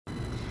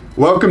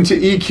Welcome to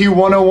EQ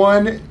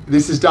 101.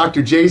 This is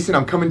Dr. Jason.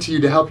 I'm coming to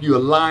you to help you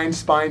align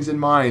spines and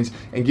minds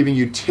and giving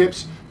you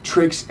tips,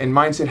 tricks, and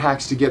mindset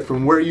hacks to get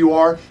from where you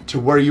are to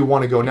where you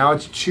want to go. Now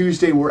it's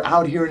Tuesday. We're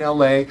out here in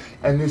LA,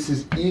 and this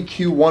is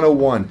EQ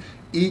 101.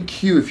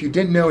 EQ, if you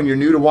didn't know and you're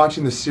new to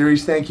watching the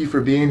series, thank you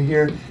for being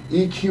here.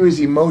 EQ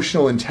is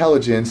emotional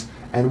intelligence,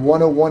 and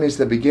 101 is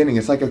the beginning.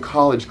 It's like a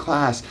college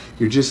class.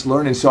 You're just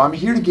learning. So I'm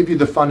here to give you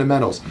the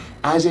fundamentals.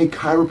 As a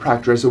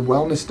chiropractor, as a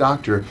wellness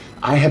doctor,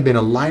 I have been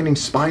aligning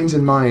spines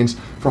and minds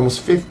for almost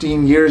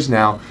 15 years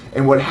now.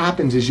 And what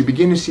happens is you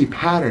begin to see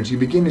patterns. You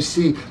begin to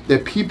see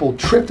that people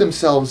trip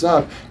themselves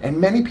up, and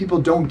many people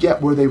don't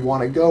get where they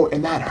want to go,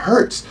 and that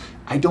hurts.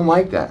 I don't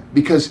like that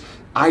because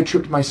I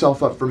tripped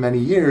myself up for many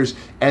years,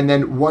 and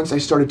then once I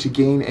started to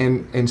gain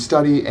and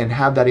study and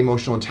have that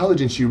emotional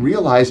intelligence, you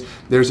realize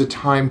there's a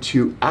time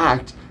to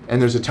act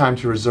and there's a time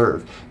to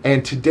reserve.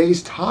 And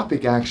today's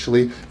topic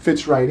actually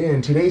fits right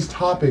in. Today's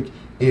topic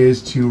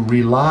is to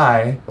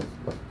rely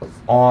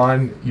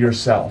on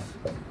yourself.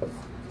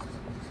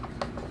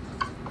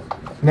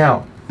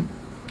 Now,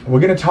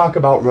 we're going to talk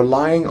about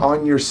relying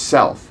on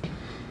yourself.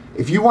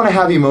 If you want to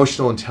have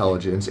emotional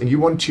intelligence and you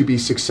want to be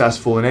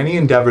successful in any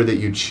endeavor that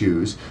you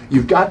choose,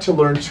 you've got to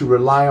learn to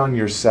rely on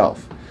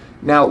yourself.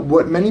 Now,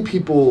 what many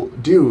people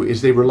do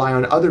is they rely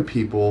on other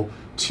people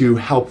to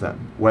help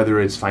them, whether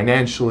it's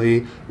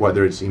financially,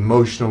 whether it's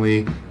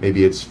emotionally,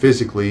 maybe it's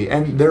physically,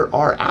 and there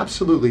are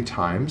absolutely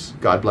times,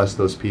 God bless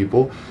those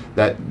people,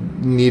 that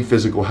need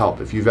physical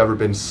help. If you've ever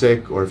been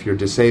sick or if you're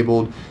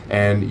disabled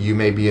and you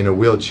may be in a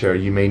wheelchair,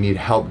 you may need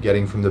help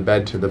getting from the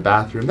bed to the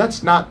bathroom.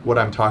 That's not what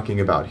I'm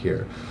talking about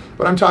here.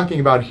 What I'm talking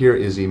about here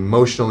is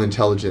emotional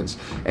intelligence,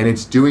 and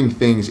it's doing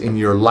things in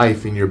your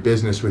life, in your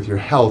business, with your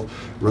health,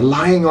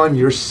 relying on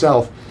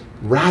yourself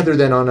rather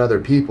than on other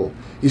people.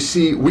 You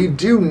see, we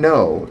do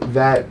know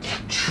that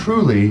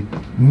truly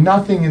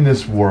nothing in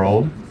this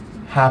world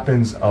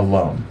happens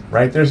alone,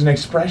 right? There's an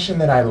expression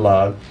that I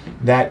love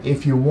that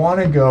if you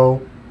want to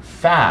go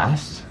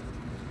fast,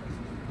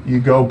 you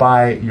go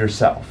by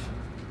yourself.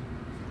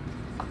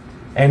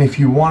 And if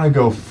you want to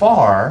go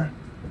far,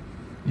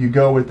 you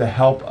go with the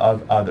help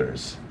of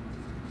others.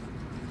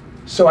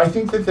 So I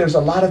think that there's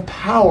a lot of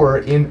power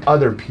in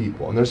other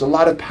people, and there's a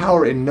lot of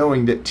power in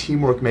knowing that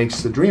teamwork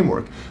makes the dream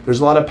work. There's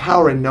a lot of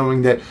power in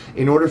knowing that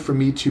in order for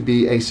me to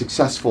be a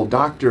successful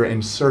doctor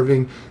and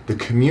serving the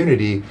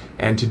community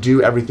and to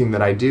do everything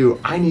that I do,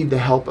 I need the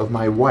help of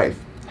my wife.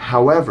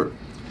 However,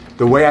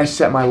 the way I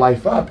set my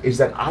life up is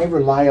that I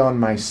rely on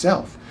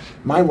myself.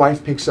 My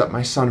wife picks up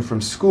my son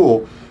from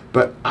school,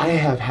 but I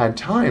have had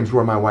times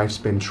where my wife's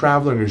been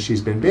traveling or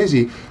she's been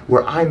busy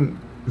where I'm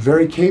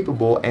very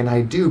capable and I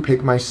do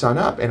pick my son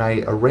up and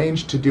I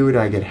arrange to do it,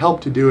 I get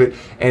help to do it,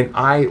 and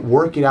I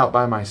work it out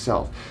by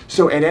myself.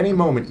 So at any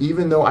moment,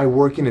 even though I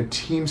work in a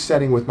team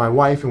setting with my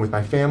wife and with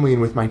my family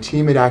and with my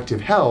team at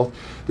Active Health,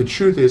 the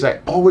truth is I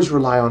always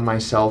rely on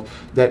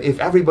myself, that if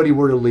everybody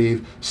were to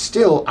leave,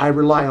 still I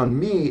rely on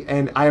me,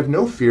 and I have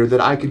no fear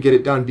that I could get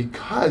it done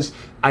because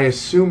I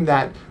assume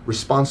that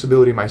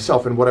responsibility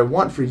myself. And what I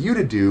want for you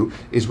to do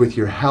is with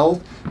your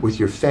health, with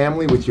your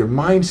family, with your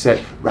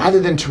mindset, rather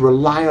than to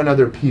rely on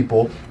other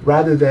people,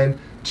 rather than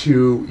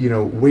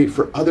to wait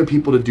for other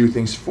people to do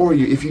things for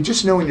you. If you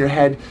just know in your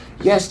head,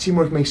 yes,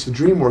 teamwork makes the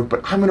dream work,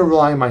 but I'm going to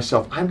rely on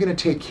myself. I'm going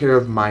to take care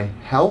of my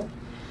health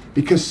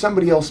because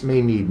somebody else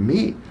may need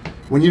me.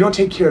 When you don't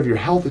take care of your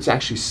health, it's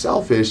actually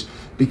selfish,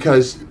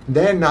 because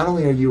then not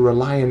only are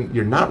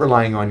you're not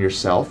relying on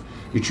yourself,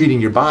 you're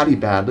treating your body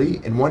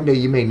badly, and one day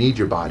you may need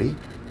your body,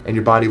 and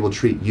your body will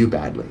treat you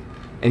badly.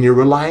 And you're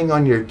relying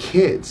on your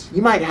kids.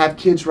 You might have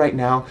kids right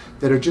now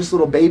that are just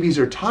little babies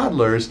or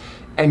toddlers,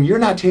 and you're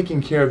not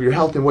taking care of your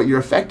health, and what you're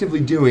effectively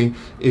doing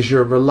is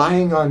you're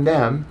relying on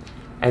them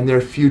and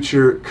their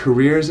future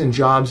careers and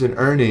jobs and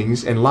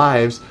earnings and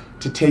lives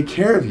to take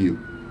care of you.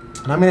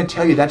 And I'm going to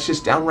tell you, that's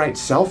just downright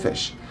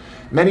selfish.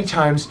 Many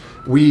times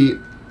we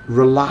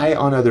rely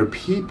on other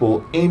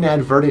people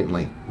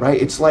inadvertently,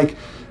 right? It's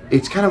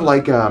kind of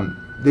like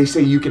they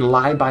say you can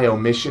lie by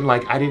omission,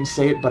 like I didn't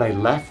say it, but I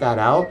left that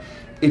out.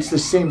 It's the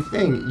same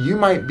thing. You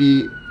might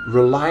be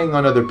relying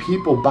on other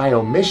people by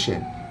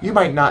omission. You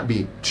might not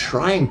be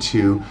trying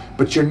to,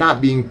 but you're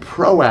not being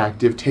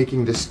proactive,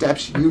 taking the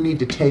steps you need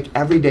to take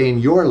every day in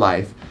your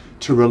life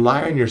to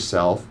rely on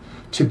yourself,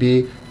 to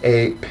be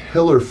a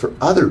pillar for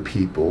other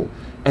people.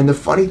 And the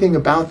funny thing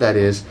about that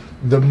is,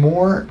 the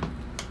more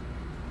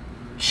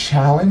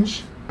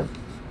challenge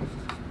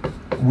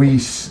we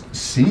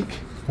seek,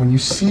 when you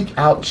seek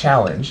out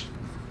challenge,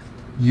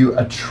 you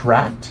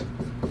attract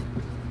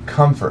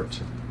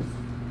comfort.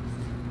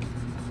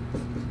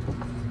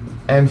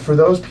 And for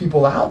those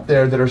people out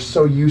there that are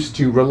so used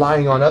to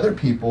relying on other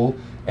people,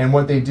 and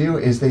what they do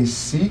is they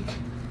seek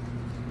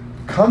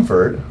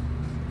comfort,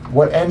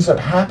 what ends up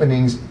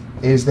happening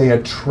is they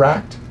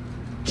attract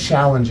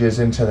challenges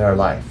into their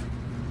life.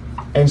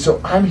 And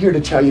so I'm here to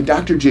tell you,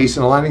 Dr.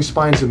 Jason, Aligning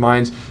Spines and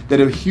Minds, that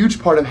a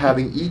huge part of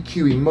having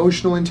EQ,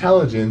 emotional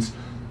intelligence,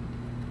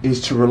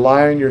 is to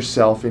rely on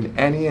yourself in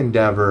any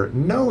endeavor,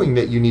 knowing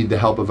that you need the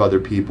help of other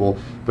people,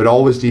 but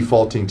always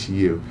defaulting to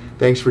you.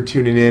 Thanks for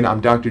tuning in.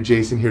 I'm Dr.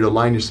 Jason, here to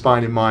line your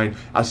spine and mind.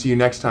 I'll see you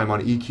next time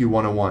on EQ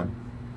 101.